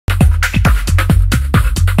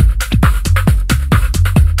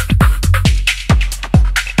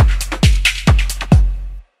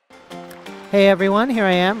Hey everyone, here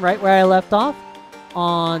I am, right where I left off,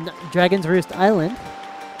 on Dragon Roost Island.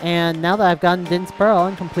 And now that I've gotten Din's Pearl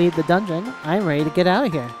and completed the dungeon, I'm ready to get out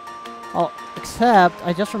of here. Oh, except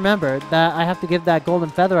I just remembered that I have to give that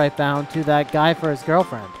golden feather I found to that guy for his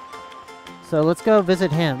girlfriend. So let's go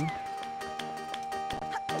visit him.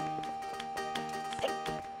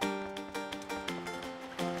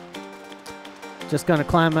 Just gonna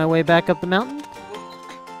climb my way back up the mountain.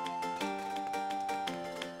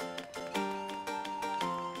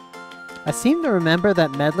 I seem to remember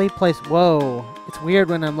that Medley place. Whoa, it's weird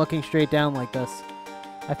when I'm looking straight down like this.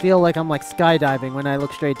 I feel like I'm like skydiving when I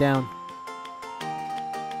look straight down.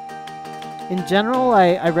 In general,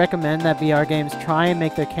 I recommend that VR games try and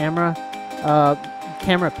make their camera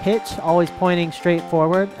pitch always pointing straight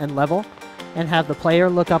forward and level, and have the player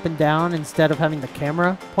look up and down instead of having the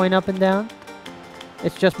camera point up and down.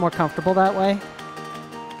 It's just more comfortable that way.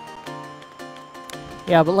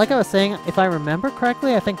 Yeah, but like I was saying, if I remember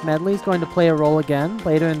correctly, I think Medley's going to play a role again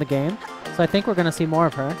later in the game. So I think we're going to see more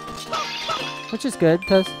of her. Which is good,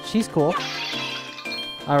 because she's cool.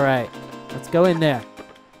 Alright, let's go in there.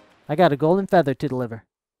 I got a golden feather to deliver.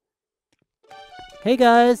 Hey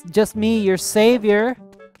guys, just me, your savior,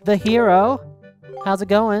 the hero. How's it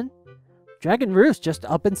going? Dragon Roost just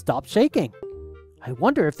up and stopped shaking. I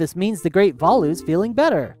wonder if this means the great Volu's feeling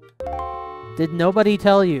better. Did nobody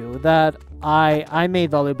tell you that I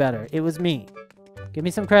made Volu better? It was me. Give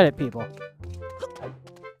me some credit, people.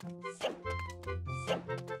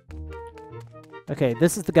 Okay,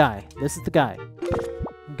 this is the guy. This is the guy.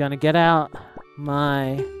 I'm gonna get out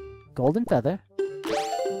my golden feather.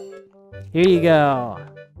 Here you go.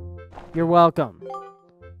 You're welcome.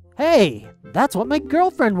 Hey, that's what my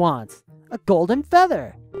girlfriend wants. A golden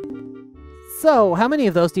feather. So, how many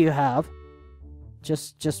of those do you have?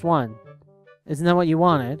 Just one. Isn't that what you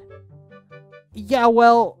wanted? Yeah,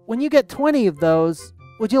 well, when you get 20 of those,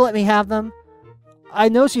 would you let me have them? I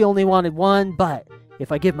know she only wanted one, but if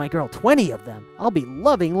I give my girl 20 of them, I'll be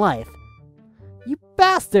loving life. You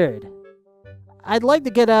bastard! I'd like to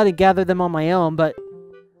get out and gather them on my own, but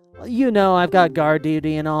you know I've got guard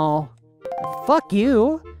duty and all. Fuck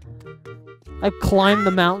you! I climbed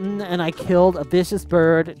the mountain and I killed a vicious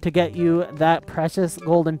bird to get you that precious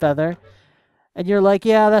golden feather. And you're like,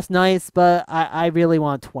 yeah, that's nice, but I really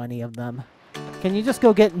want 20 of them. Can you just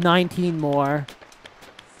go get 19 more?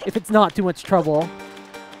 If it's not too much trouble.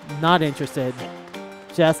 Not interested.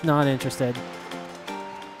 Just not interested.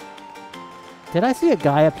 Did I see a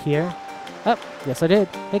guy up here? Oh, yes I did.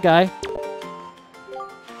 Hey guy.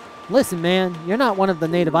 Listen man, you're not one of the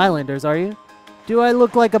native islanders, are you? Do I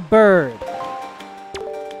look like a bird?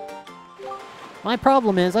 My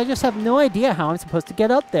problem is I just have no idea how I'm supposed to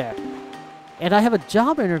get up there. And I have a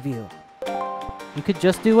job interview. You could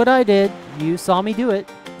just do what I did. You saw me do it.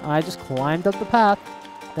 I just climbed up the path.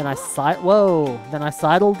 Then I Then I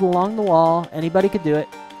sidled along the wall. Anybody could do it.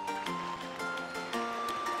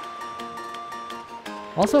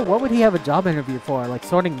 Also, what would he have a job interview for? Like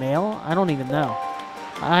sorting mail? I don't even know.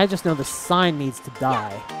 I just know the sign needs to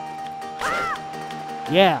die.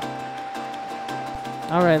 Yeah.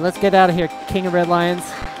 Alright, let's get out of here, King of Red Lions.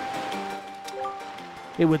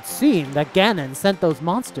 It would seem that Ganon sent those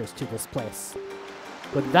monsters to this place.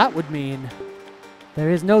 But that would mean there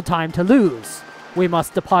is no time to lose. We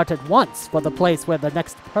must depart at once for the place where the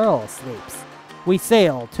next pearl sleeps. We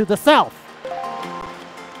sail to the south.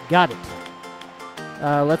 Got it.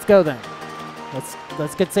 Let's go then.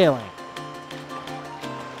 Let's get sailing.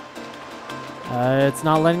 It's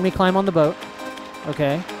not letting me climb on the boat.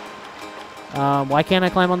 Okay. Why can't I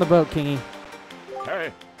climb on the boat, Kingy?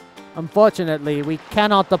 Hey. Unfortunately, we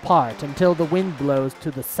cannot depart until the wind blows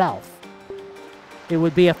to the south. It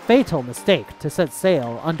would be a fatal mistake to set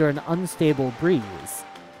sail under an unstable breeze.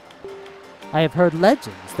 I have heard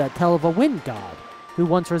legends that tell of a wind god who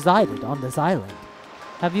once resided on this island.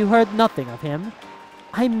 Have you heard nothing of him?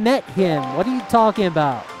 I met him. What are you talking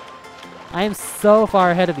about? I am so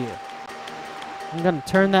far ahead of you. I'm gonna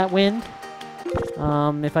turn that wind.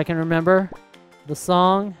 If I can remember the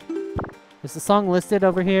song. Is the song listed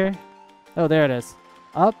over here? Oh, there it is.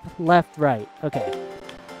 Up, left, right. Okay.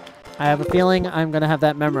 I have a feeling I'm going to have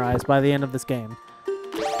that memorized by the end of this game.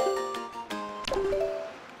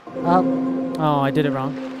 Up. Oh, I did it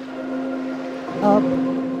wrong. Up.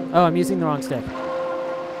 Oh, I'm using the wrong stick.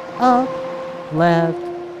 Up, left,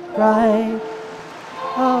 right.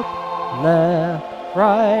 Up, left,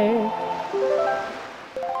 right.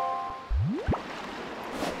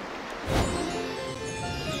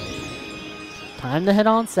 Time to head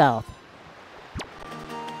on south.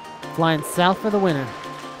 Flying south for the winter.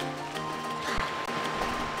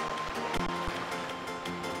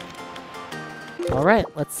 Alright,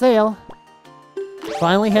 let's sail.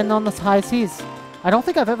 Finally heading on the high seas. I don't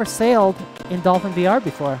think I've ever sailed in Dolphin VR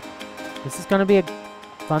before. This is gonna be a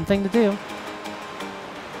fun thing to do.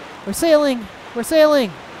 We're sailing! We're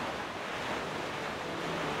sailing!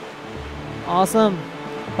 Awesome.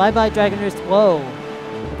 Bye-bye, Dragon Roost. Whoa.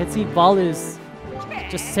 I can see Valu's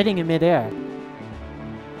just sitting in midair.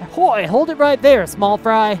 Ahoy! Hold it right there, small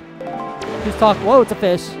fry. Who's talking? Whoa, it's a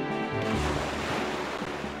fish.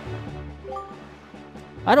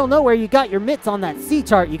 I don't know where you got your mitts on that sea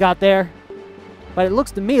chart you got there, but it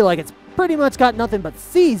looks to me like it's pretty much got nothing but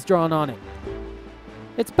seas drawn on it.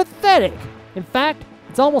 It's pathetic. In fact,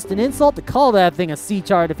 it's almost an insult to call that thing a sea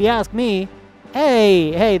chart if you ask me.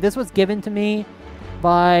 Hey, this was given to me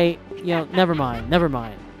by, never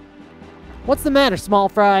mind. What's the matter, small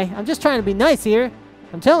fry? I'm just trying to be nice here.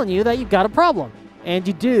 I'm telling you that you've got a problem. And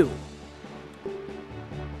you do.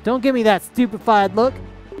 Don't give me that stupefied look.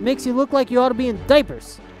 It makes you look like you ought to be in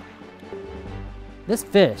diapers. This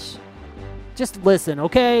fish. Just listen,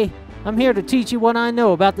 okay? I'm here to teach you what I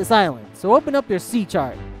know about this island. So open up your sea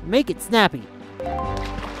chart. Make it snappy.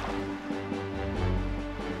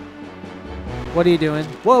 What are you doing?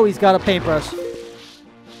 Whoa, he's got a paintbrush.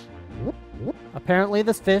 Apparently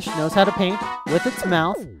this fish knows how to paint with its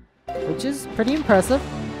mouth, which is pretty impressive.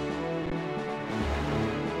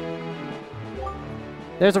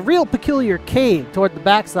 There's a real peculiar cave toward the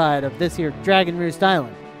backside of this here Dragon Roost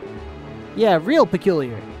Island. Yeah, real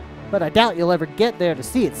peculiar. But I doubt you'll ever get there to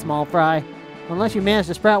see it, small fry. Unless you manage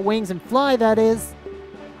to sprout wings and fly, that is.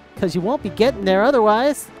 Because you won't be getting there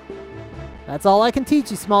otherwise. That's all I can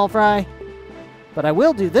teach you, small fry. But I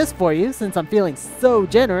will do this for you, since I'm feeling so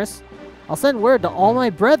generous. I'll send word to all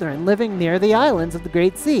my brethren living near the islands of the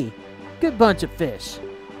Great Sea. Good bunch of fish.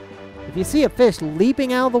 If you see a fish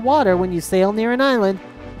leaping out of the water when you sail near an island,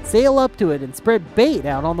 sail up to it and spread bait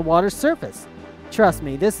out on the water's surface. Trust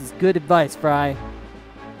me, this is good advice, Fry.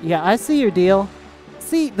 Yeah, I see your deal.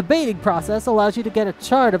 See, the baiting process allows you to get a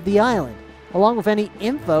chart of the island, along with any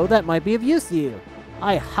info that might be of use to you.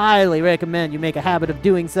 I highly recommend you make a habit of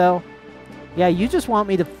doing so. Yeah, you just want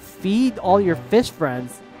me to feed all your fish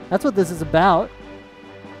friends. That's what this is about.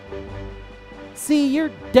 See,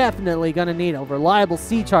 you're definitely going to need a reliable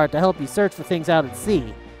sea chart to help you search for things out at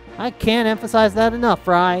sea. I can't emphasize that enough,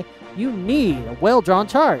 Fry. You need a well-drawn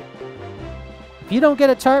chart. If you don't get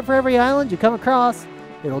a chart for every island you come across,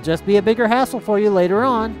 it'll just be a bigger hassle for you later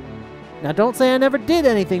on. Now don't say I never did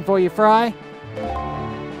anything for you, Fry.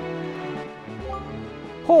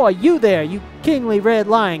 Hoy, you there, you kingly red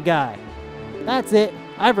lion guy. That's it.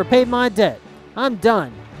 I've repaid my debt. I'm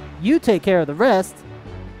done. You take care of the rest.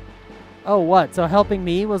 Oh, what? So helping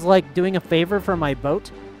me was like doing a favor for my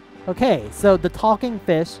boat? Okay, so the talking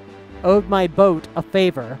fish owed my boat a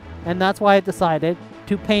favor, and that's why I decided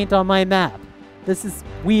to paint on my map. This is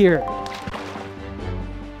weird.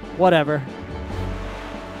 Whatever.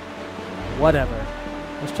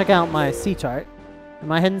 Let's check out my sea chart.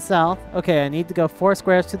 Am I heading south? Okay, I need to go 4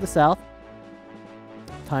 squares to the south.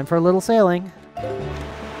 Time for a little sailing.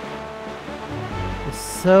 It's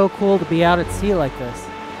so cool to be out at sea like this.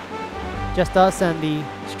 Just us and the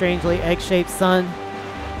strangely egg-shaped sun.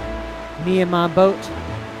 Me and my boat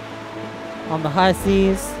on the high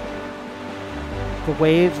seas. The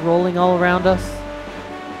waves rolling all around us.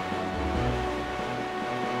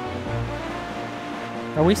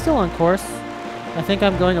 Are we still on course? I think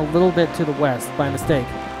I'm going a little bit to the west by mistake.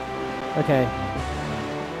 Okay.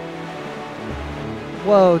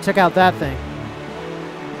 Whoa, check out that thing.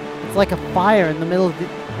 It's like a fire in the middle of the,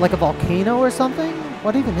 like a volcano or something?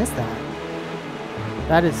 What even is that?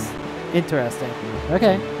 That is interesting.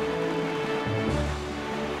 Okay.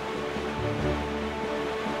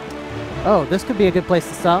 Oh, this could be a good place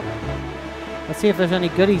to stop. Let's see if there's any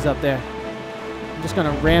goodies up there. I'm just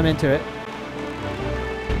gonna ram into it.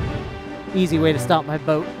 Easy way to stop my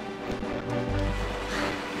boat.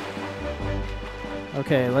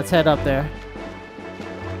 Okay, let's head up there.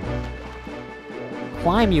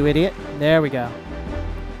 Climb, you idiot. There we go.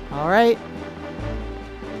 Alright.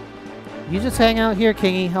 You just hang out here,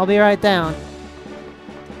 Kingy. I'll be right down.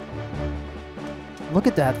 Look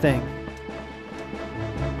at that thing.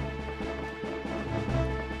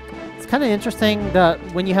 It's kind of interesting that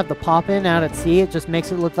when you have the pop-in out at sea, it just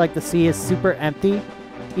makes it look like the sea is super empty.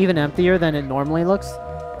 Even emptier than it normally looks.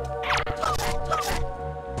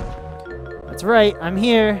 That's right, I'm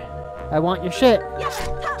here. I want your shit.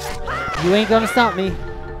 You ain't gonna stop me.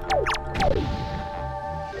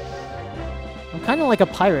 I'm kind of like a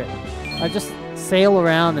pirate. I just sail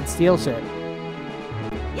around and steal shit.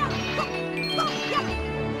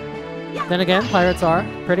 Then again, pirates are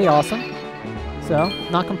pretty awesome. So,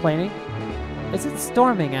 not complaining. Is it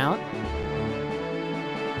storming out?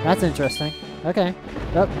 That's interesting. Okay.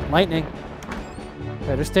 Oh, lightning.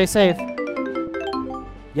 Better stay safe.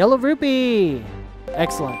 Yellow rupee!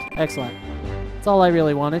 Excellent, excellent. That's all I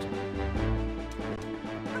really wanted.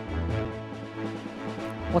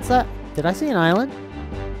 What's that? Did I see an island?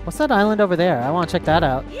 What's that island over there? I want to check that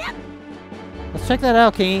out. Yep. Let's check that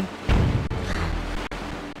out, Kingy.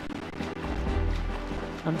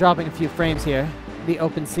 I'm dropping a few frames here. The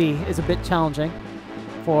open sea is a bit challenging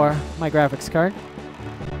for my graphics card.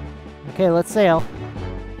 Okay, let's sail.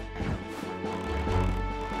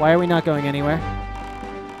 Why are we not going anywhere?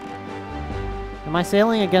 Am I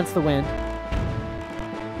sailing against the wind?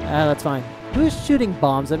 Ah, that's fine. Who is shooting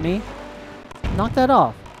bombs at me? Knock that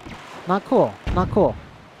off. Not cool. Not cool.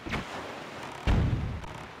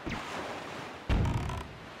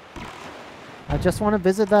 I just want to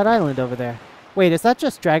visit that island over there. Wait, is that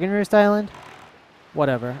just Dragon Roost Island?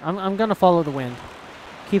 Whatever. I'm gonna follow the wind.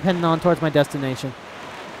 Keep heading on towards my destination.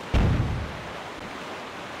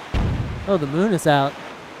 Oh, the moon is out.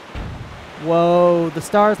 Whoa, the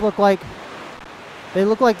stars look like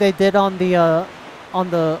they did on the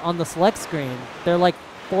select screen. They're like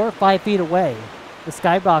 4 or 5 feet away. The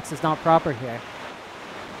skybox is not proper here.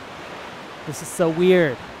 This is so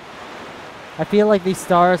weird. I feel like these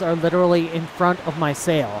stars are literally in front of my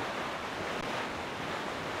sail.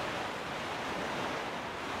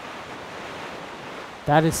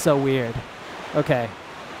 That is so weird. Okay.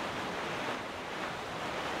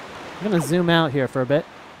 I'm gonna zoom out here for a bit.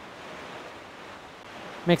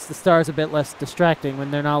 Makes the stars a bit less distracting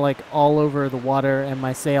when they're not like all over the water and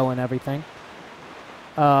my sail and everything.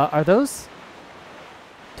 Are those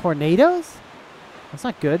tornadoes? That's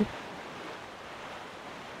not good.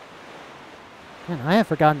 Man, I have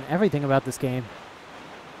forgotten everything about this game.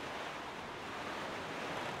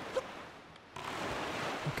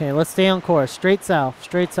 Okay, let's stay on course. Straight south,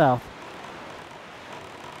 straight south.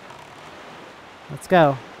 Let's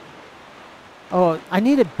go. Oh, I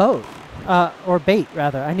needed both. Or bait,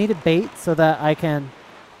 rather. I needed bait so that I can...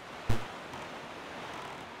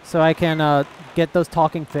 get those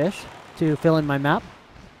talking fish to fill in my map.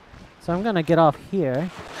 So I'm gonna get off here.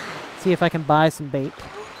 See if I can buy some bait.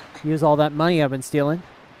 Use all that money I've been stealing.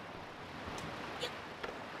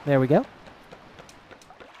 There we go.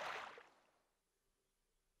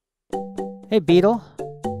 Hey, Beetle.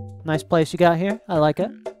 Nice place you got here. I like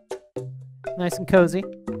it. Nice and cozy.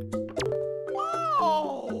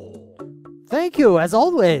 Thank you, as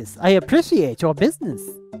always. I appreciate your business.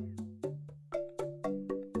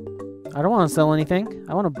 I don't want to sell anything.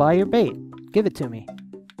 I want to buy your bait. Give it to me.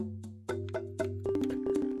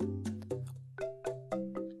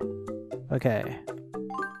 Okay.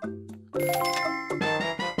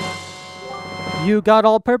 You got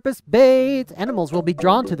all-purpose bait! Animals will be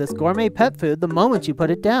drawn to this gourmet pet food the moment you put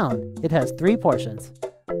it down. It has 3 portions.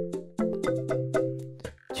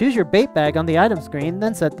 Choose your bait bag on the item screen,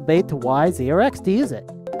 then set the bait to Y, Z, or X to use it.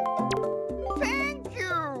 Thank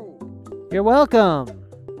you! You're welcome!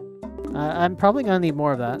 I'm probably gonna need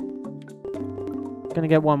more of that. Gonna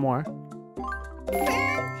get one more.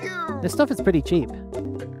 Thank you! This stuff is pretty cheap.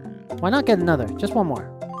 Why not get another? Just one more.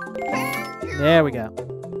 There we go.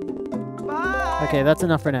 Bye. Okay, that's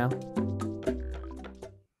enough for now.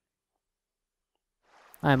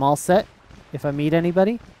 I'm all set. If I meet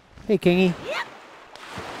anybody. Hey, Kingy. Yep.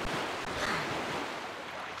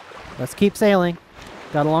 Let's keep sailing.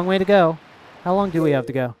 Got a long way to go. How long do we have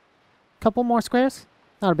to go? Couple more squares?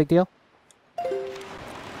 Not a big deal.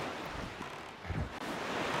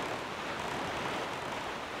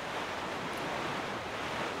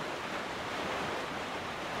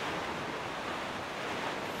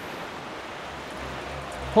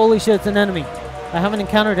 Holy shit, it's an enemy. I haven't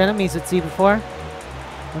encountered enemies at sea before.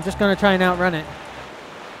 I'm just gonna try and outrun it.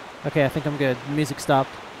 Okay, I think I'm good. The music stopped.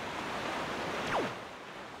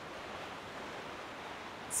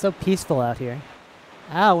 It's so peaceful out here.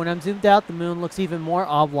 Ah, when I'm zoomed out, the moon looks even more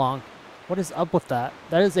oblong. What is up with that?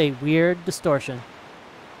 That is a weird distortion.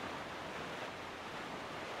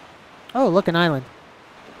 Oh, look, an island.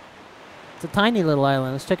 It's a tiny little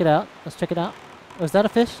island. Let's check it out. Let's check it out. Oh, is that a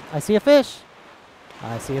fish? I see a fish.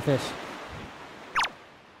 I see a fish.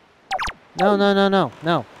 No, no, no, no,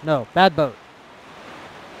 no, no. Bad boat.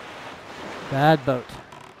 Bad boat.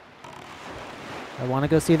 I want to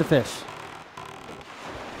go see the fish.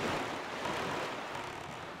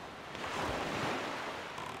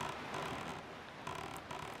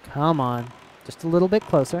 Come on. Just a little bit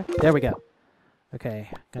closer. There we go. Okay,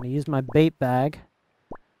 gonna use my bait bag.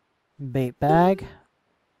 Bait bag.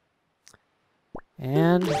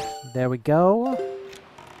 And there we go.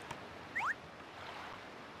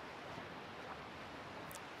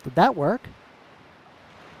 Did that work?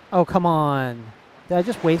 Oh, come on. Did I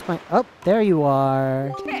just waste my... Oh, there you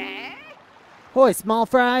are. Hoi, small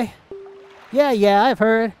fry. Yeah, I've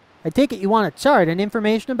heard. I take it you want a chart and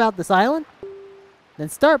information about this island? Then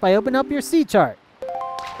start by opening up your sea chart.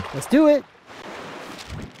 Let's do it.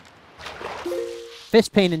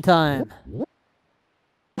 Fish painting time.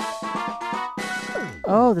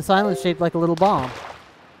 Oh, this island's shaped like a little bomb.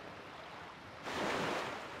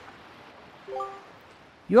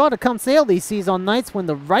 You ought to come sail these seas on nights when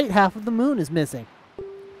the right half of the moon is missing.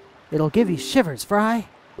 It'll give you shivers, Fry.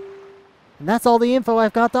 And that's all the info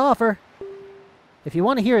I've got to offer. If you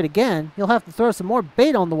want to hear it again, you'll have to throw some more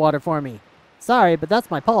bait on the water for me. Sorry, but that's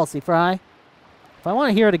my policy, Fry. If I want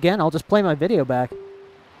to hear it again, I'll just play my video back.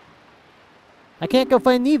 I can't go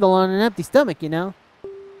fighting evil on an empty stomach, you know.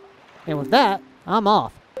 And with that, I'm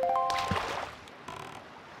off.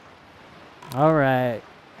 Alright.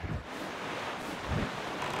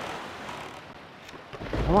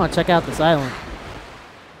 I want to check out this island.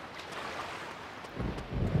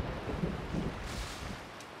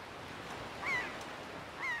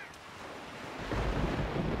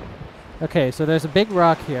 Okay, so there's a big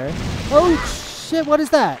rock here. Oh shit, what is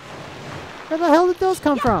that? Where the hell did those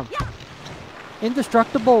come from?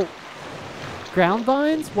 Indestructible ground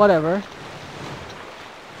vines? Whatever.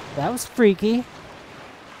 That was freaky.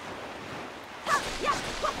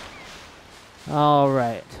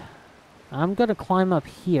 Alright. I'm gonna climb up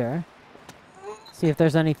here. See if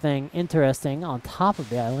there's anything interesting on top of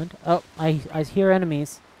the island. Oh, I hear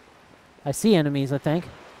enemies. I see enemies, I think.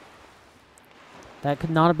 That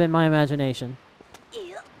could not have been my imagination.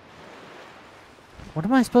 What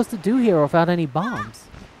am I supposed to do here without any bombs?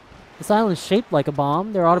 This island is shaped like a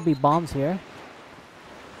bomb. There ought to be bombs here.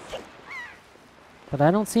 But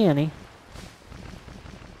I don't see any.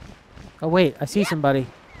 Oh wait, I see somebody.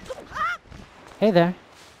 Hey there.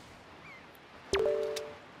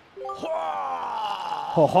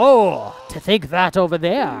 Ho ho! To think that over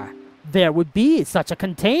there, there would be such a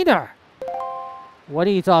container. What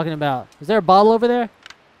are you talking about? Is there a bottle over there?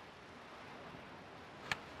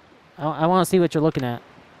 I want to see what you're looking at.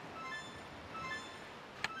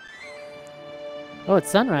 Oh, it's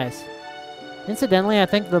sunrise. Incidentally, I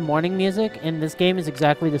think the morning music in this game is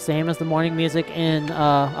exactly the same as the morning music in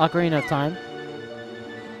Ocarina of Time.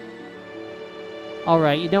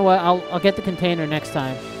 Alright, you know what? I'll get the container next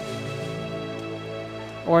time.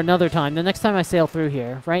 Or another time. The next time I sail through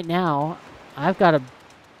here. Right now, I've got to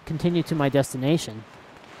continue to my destination.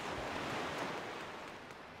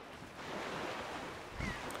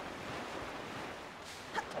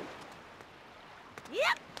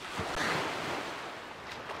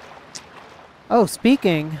 Oh,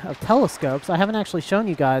 speaking of telescopes, I haven't actually shown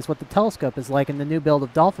you guys what the telescope is like in the new build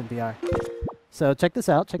of Dolphin VR. So check this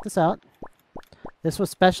out, check this out. This was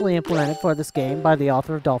specially implemented for this game by the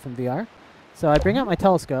author of Dolphin VR. So I bring out my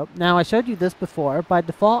telescope. Now, I showed you this before. By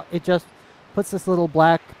default, it just puts this little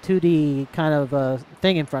black 2D kind of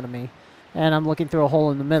thing in front of me. And I'm looking through a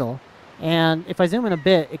hole in the middle. And if I zoom in a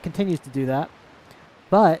bit, it continues to do that.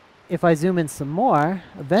 But if I zoom in some more,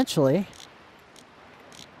 eventually...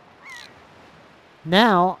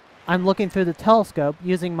 Now, I'm looking through the telescope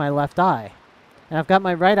using my left eye. And I've got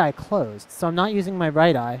my right eye closed, so I'm not using my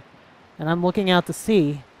right eye. And I'm looking out to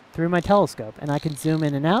sea through my telescope. And I can zoom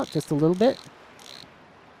in and out just a little bit.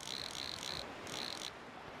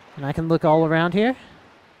 And I can look all around here.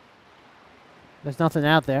 There's nothing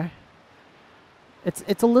out there.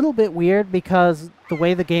 It's a little bit weird because the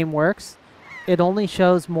way the game works, it only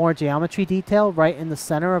shows more geometry detail right in the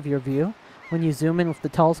center of your view when you zoom in with the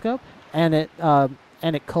telescope. And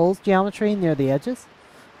it culls geometry near the edges.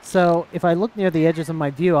 So if I look near the edges of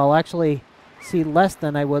my view, I'll actually see less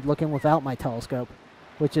than I would looking without my telescope,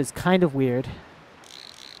 which is kind of weird.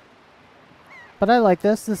 But I like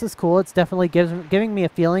this. This is cool. It's definitely giving me a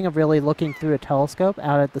feeling of really looking through a telescope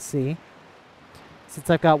out at the sea, since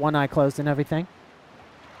I've got one eye closed and everything.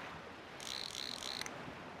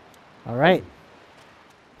 All right.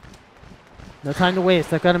 No time to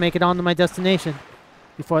waste. I've got to make it on to my destination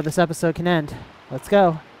before this episode can end. Let's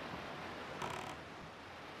go.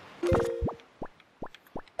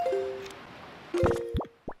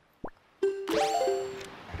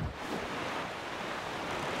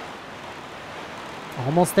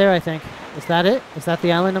 Almost there, I think. Is that it? Is that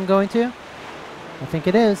the island I'm going to? I think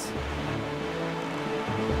it is.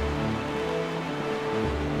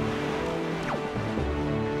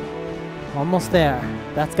 Almost there.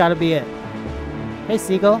 That's got to be it. Hey,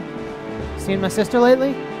 Seagull. Seen my sister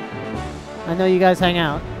lately? I know you guys hang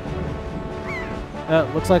out.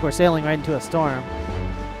 Oh, looks like we're sailing right into a storm.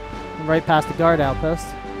 Right past the guard outpost.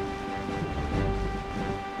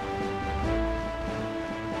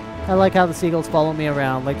 I like how the seagulls follow me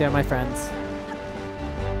around like they're my friends.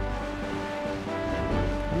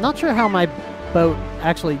 I'm not sure how my boat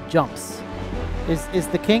actually jumps. Is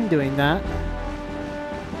the king doing that?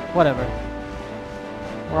 Whatever.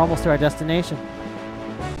 We're almost to our destination.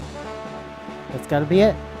 That's gotta be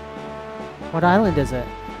it. What island is it?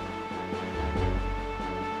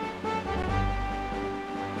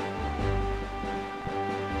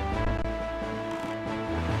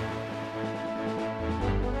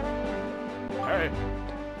 Hey.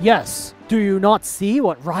 Yes! Do you not see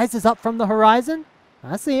what rises up from the horizon?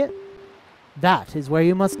 I see it. That is where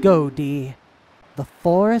you must go, D. The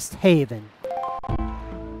Forest Haven.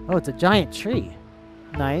 Oh, it's a giant tree.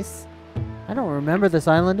 Nice. I don't remember this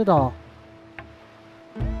island at all.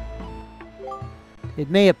 It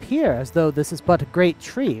may appear as though this is but a great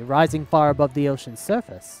tree rising far above the ocean's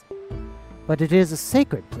surface. But it is a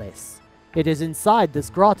sacred place. It is inside this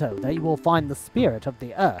grotto that you will find the spirit of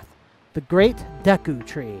the earth, the great Deku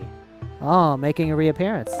tree. Ah, making a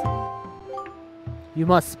reappearance. You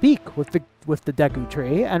must speak with the Deku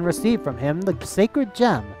tree and receive from him the sacred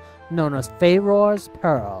gem known as Faeror's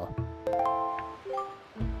Pearl.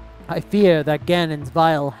 I fear that Ganon's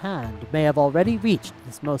vile hand may have already reached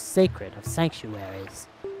this most sacred of sanctuaries.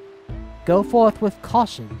 Go forth with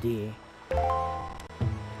caution, D.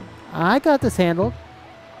 I got this handled.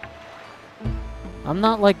 I'm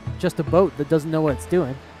not like just a boat that doesn't know what it's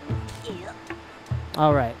doing.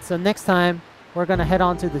 Alright, so next time we're going to head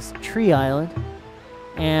on to this tree island.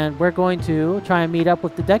 And we're going to try and meet up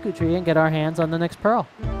with the Deku tree and get our hands on the next pearl.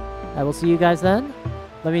 I will see you guys then.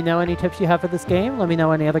 Let me know any tips you have for this game. Let me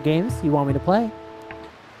know any other games you want me to play.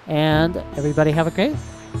 And everybody have a great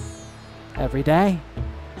every day.